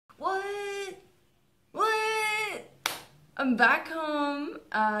I'm back home.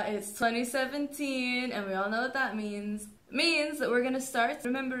 It's 2017 and we all know what that means. Means that we're gonna start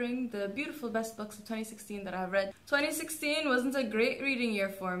remembering the beautiful best books of 2016 that I've read. 2016 wasn't a great reading year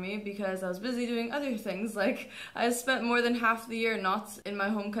for me because I was busy doing other things. Like, I spent more than half the year not in my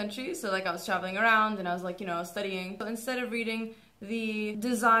home country, so like I was traveling around and I was like, you know, studying. So instead of reading the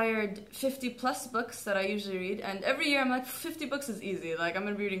desired 50 plus books that I usually read, and every year I'm like, 50 books is easy, like I'm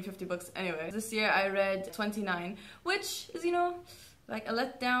gonna be reading 50 books anyway. This year I read 29, which is, you know, like a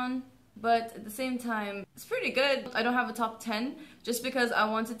letdown, but at the same time, it's pretty good. I don't have a top 10 just because I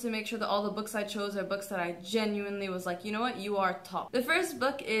wanted to make sure that all the books I chose are books that I genuinely was like, you know what, you are top. The first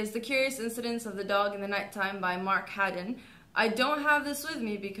book is The Curious Incidents of the Dog in the Nighttime by Mark Haddon. I don't have this with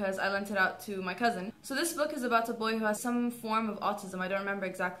me because I lent it out to my cousin. So this book is about a boy who has some form of autism. I don't remember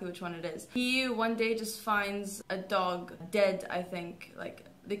exactly which one it is. He one day just finds a dog dead, I think, like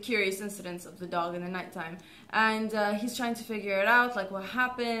the curious incidents of the dog in the nighttime. And he's trying to figure it out, like what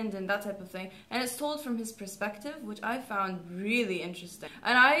happened and that type of thing. And it's told from his perspective, which I found really interesting.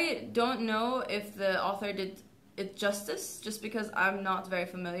 And I don't know if the author did it justice, just because I'm not very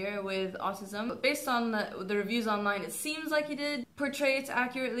familiar with autism. But based on the reviews online, it seems like he did portray it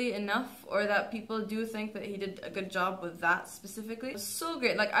accurately enough, or that people do think that he did a good job with that specifically. It was so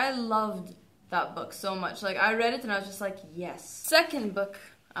great. Like, I loved that book so much. Like, I read it and I was just like, yes. Second book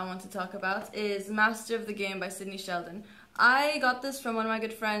I want to talk about is Master of the Game by Sidney Sheldon. I got this from one of my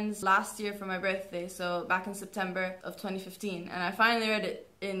good friends last year for my birthday, so back in September of 2015, and I finally read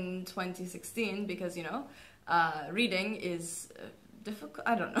it in 2016 because, you know, reading is difficult.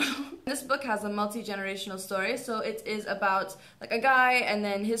 I don't know. This book has a multi-generational story, so it is about like a guy and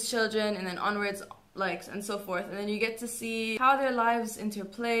then his children and then onwards, like, and so forth, and then you get to see how their lives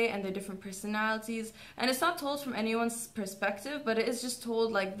interplay and their different personalities. And it's not told from anyone's perspective, but it is just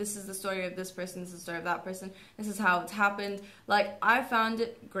told like, this is the story of this person, this is the story of that person, this is how it's happened. Like, I found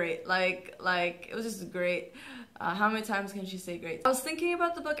it great. Like it was just great. How many times can she say great? I was thinking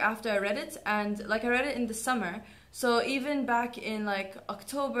about the book after I read it, and like I read it in the summer. So even back in like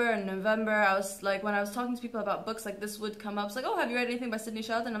October and November, I was like, when I was talking to people about books, like this would come up. It's like, oh, have you read anything by Sidney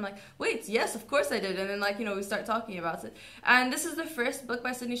Sheldon? I'm like, wait, yes, of course I did. And then like, you know, we start talking about it. And this is the first book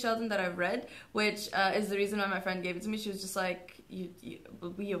by Sidney Sheldon that I've read, which is the reason why my friend gave it to me. She was just like,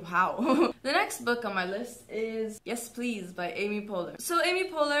 how? The next book on my list is Yes Please by Amy Poehler. So Amy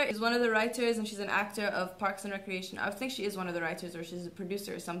Poehler is one of the writers and she's an actor of Parks and Recreation. I think she is one of the writers, or she's a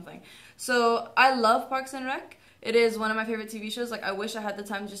producer or something. So I love Parks and Rec. It is one of my favorite TV shows. Like, I wish I had the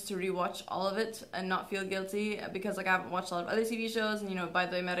time just to rewatch all of it and not feel guilty, because like I haven't watched a lot of other TV shows, and you know, by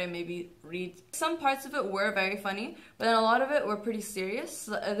the way, maybe read. Some parts of it were very funny, but then a lot of it were pretty serious.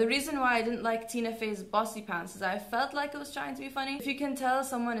 The reason why I didn't like Tina Fey's Bossy Pants is I felt like it was trying to be funny. If you can tell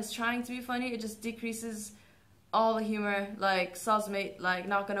someone is trying to be funny, it just decreases all the humor. Like, Saw's Mate, like,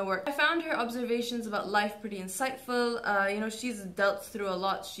 not gonna work. I found her observations about life pretty insightful. You know, she's dealt through a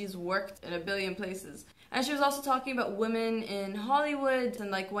lot. She's worked in a billion places. And she was also talking about women in Hollywood,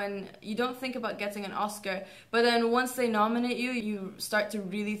 and like when you don't think about getting an Oscar, but then once they nominate you, you start to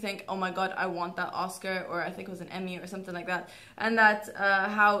really think, oh my god, I want that Oscar, or I think it was an Emmy or something like that. And that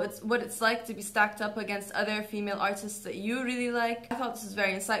what it's like to be stacked up against other female artists that you really like. I thought this was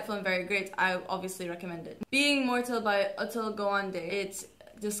very insightful and very great. I obviously recommend it. Being Mortal by Atul Gawande. It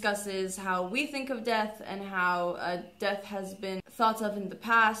discusses how we think of death and how death has been thought of in the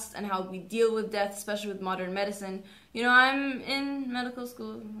past and how we deal with death, especially with modern medicine. You know, I'm in medical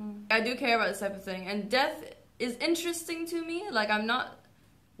school. I do care about this type of thing, and death is interesting to me. Like, I'm not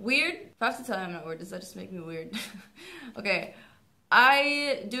weird. If I have to tell you I'm not weird, does that just make me weird? Okay,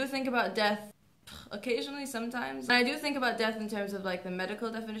 I do think about death occasionally, sometimes. And I do think about death in terms of like the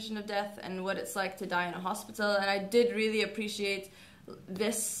medical definition of death and what it's like to die in a hospital, and I did really appreciate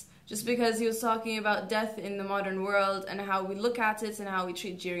this just because he was talking about death in the modern world and how we look at it and how we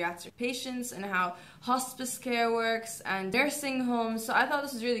treat geriatric patients and how hospice care works and nursing homes. So I thought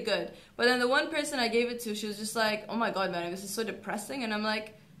this was really good. But then the one person I gave it to, she was just like, oh my god, man, this is so depressing. And I'm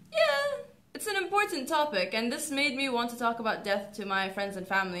like, yeah, it's an important topic, and this made me want to talk about death to my friends and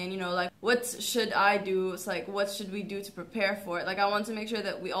family, and you know, like, what should I do? It's like, what should we do to prepare for it? Like, I want to make sure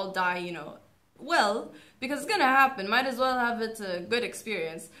that we all die, you know, well, because it's gonna happen. Might as well have it a good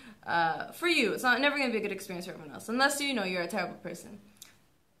experience for you. It's never gonna be a good experience for everyone else, unless you know you're a terrible person.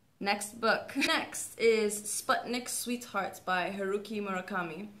 Next book. Next is Sputnik Sweetheart by Haruki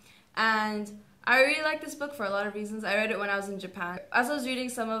Murakami, and I really like this book for a lot of reasons. I read it when I was in Japan. As I was reading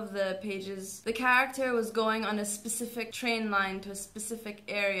some of the pages, the character was going on a specific train line to a specific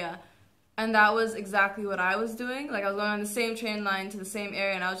area And that was exactly what I was doing. Like, I was going on the same train line to the same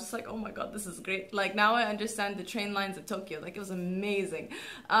area, and I was just like, oh my god, this is great. Like, now I understand the train lines of Tokyo. Like, it was amazing.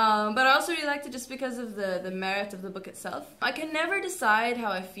 But I also really liked it just because of the merit of the book itself. I can never decide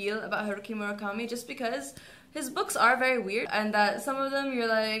how I feel about Haruki Murakami just because his books are very weird, and that some of them you're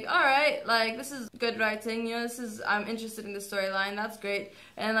like, alright, like, this is good writing, you know, I'm interested in the storyline, that's great.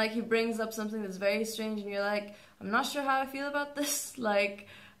 And like, he brings up something that's very strange, and you're like, I'm not sure how I feel about this. Like,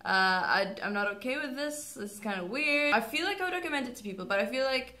 I'm not okay with this. This is kind of weird. I feel like I would recommend it to people, but I feel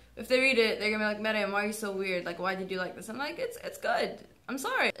like if they read it, they're gonna be like, Miriam, why are you so weird? Like, why did you like this? I'm like, it's good. I'm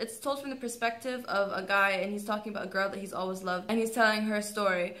sorry. It's told from the perspective of a guy, and he's talking about a girl that he's always loved, and he's telling her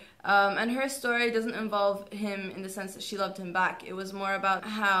story. And her story doesn't involve him in the sense that she loved him back. It was more about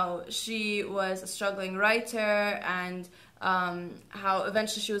how she was a struggling writer, and how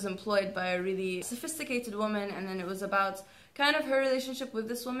eventually she was employed by a really sophisticated woman, and then it was about kind of her relationship with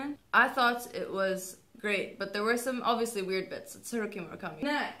this woman. I thought it was great, but there were some obviously weird bits. It's Haruki Murakami.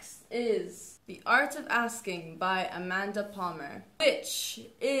 Next is The Art of Asking by Amanda Palmer, which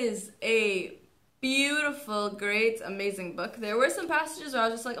is a beautiful, great, amazing book. There were some passages where I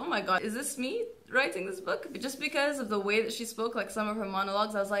was just like, oh my god, is this me writing this book? Just because of the way that she spoke, like some of her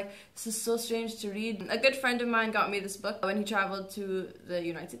monologues, I was like, this is so strange to read. A good friend of mine got me this book when he traveled to the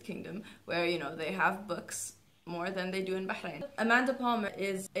United Kingdom, where, you know, they have books more than they do in Bahrain. Amanda Palmer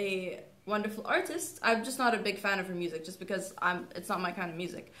is a wonderful artist. I'm just not a big fan of her music just because it's not my kind of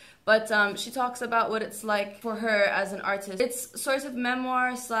music. But she talks about what it's like for her as an artist. It's sort of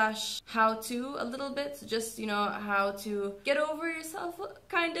memoir slash how-to a little bit. Just, you know, how to get over yourself,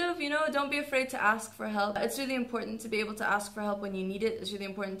 kind of, you know. Don't be afraid to ask for help. It's really important to be able to ask for help when you need it. It's really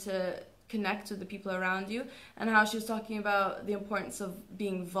important to connect with the people around you, and how she was talking about the importance of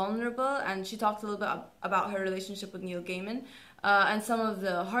being vulnerable, and she talked a little bit about her relationship with Neil Gaiman, and some of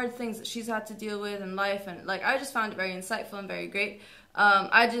the hard things that she's had to deal with in life, and like, I just found it very insightful and very great.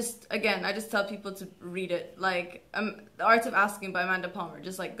 I just tell people to read it. Like, The Art of Asking by Amanda Palmer,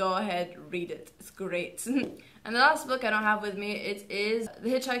 just like, go ahead, read it, it's great. And the last book I don't have with me, it is The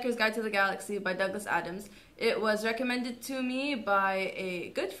Hitchhiker's Guide to the Galaxy by Douglas Adams. It was recommended to me by a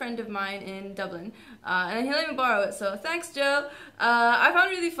good friend of mine in Dublin, and then he let me borrow it, so thanks, Joe. I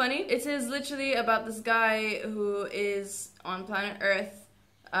found it really funny. It is literally about this guy who is on planet Earth,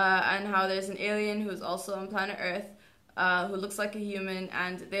 and how there's an alien who is also on planet Earth, who looks like a human,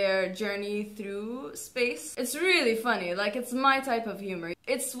 and their journey through space. It's really funny, like, it's my type of humor.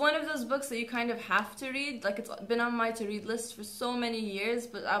 It's one of those books that you kind of have to read. Like, it's been on my to-read list for so many years,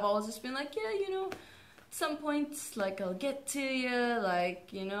 but I've always just been like, yeah, you know, at some point, like, I'll get to you, like,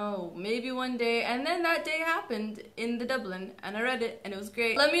 you know, maybe one day. And then that day happened in the Dublin, and I read it, and it was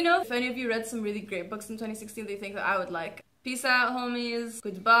great. Let me know if any of you read some really great books in 2016 that you think that I would like. Peace out, homies.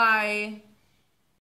 Goodbye.